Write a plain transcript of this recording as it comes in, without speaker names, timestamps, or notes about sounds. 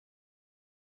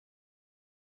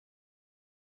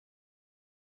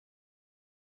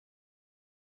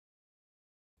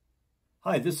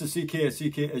Hi, this is CK at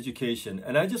CK Education,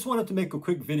 and I just wanted to make a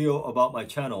quick video about my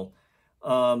channel.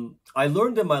 I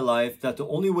learned in my life that the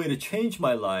only way to change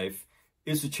my life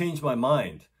is to change my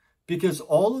mind, because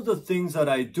all of the things that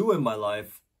I do in my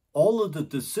life, all of the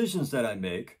decisions that I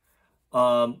make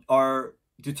are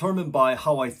determined by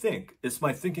how I think. It's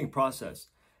my thinking process.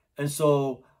 And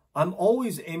so I'm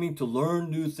always aiming to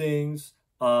learn new things,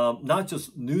 not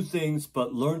just new things,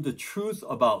 but learn the truth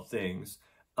about things.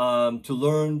 To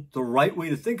learn the right way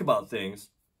to think about things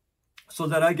so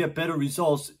that I get better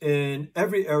results in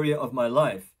every area of my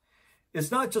life. It's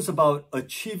not just about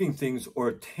achieving things or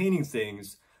attaining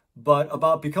things, but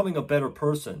about becoming a better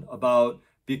person, about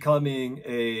becoming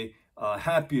a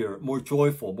happier, more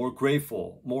joyful, more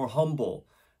grateful, more humble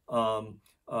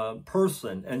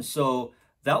person. And so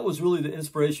that was really the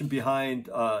inspiration behind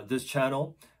this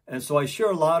channel. And so I share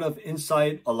a lot of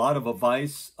insight, a lot of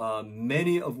advice,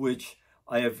 many of which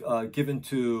I have given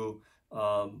to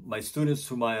my students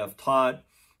whom I have taught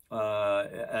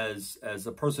as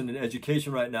a person in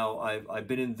education right now. I've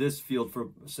been in this field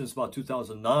since about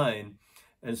 2009,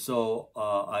 and so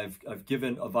I've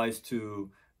given advice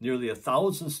to nearly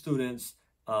 1,000 students,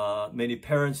 many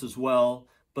parents as well.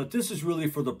 But this is really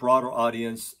for the broader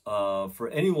audience, for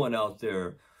anyone out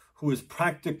there who is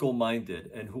practical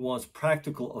minded and who wants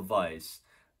practical advice.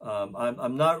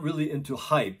 I'm not really into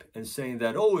hype and saying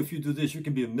that, oh, if you do this, you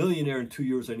can be a millionaire in 2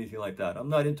 years or anything like that. I'm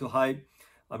not into hype.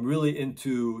 I'm really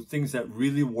into things that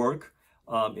really work,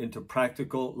 into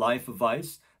practical life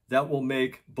advice that will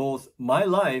make both my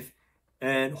life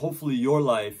and hopefully your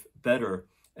life better.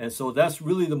 And so that's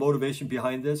really the motivation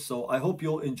behind this. So I hope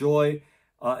you'll enjoy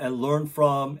and learn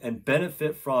from and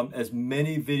benefit from as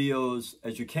many videos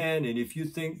as you can. And if you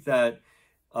think that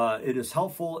it is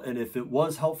helpful, and if it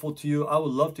was helpful to you, I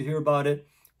would love to hear about it.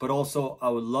 But also, I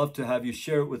would love to have you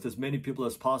share it with as many people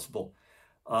as possible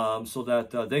so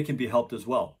that they can be helped as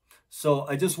well. So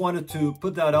I just wanted to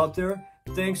put that out there.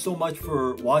 Thanks so much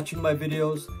for watching my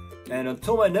videos. And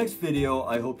until my next video,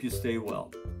 I hope you stay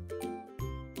well.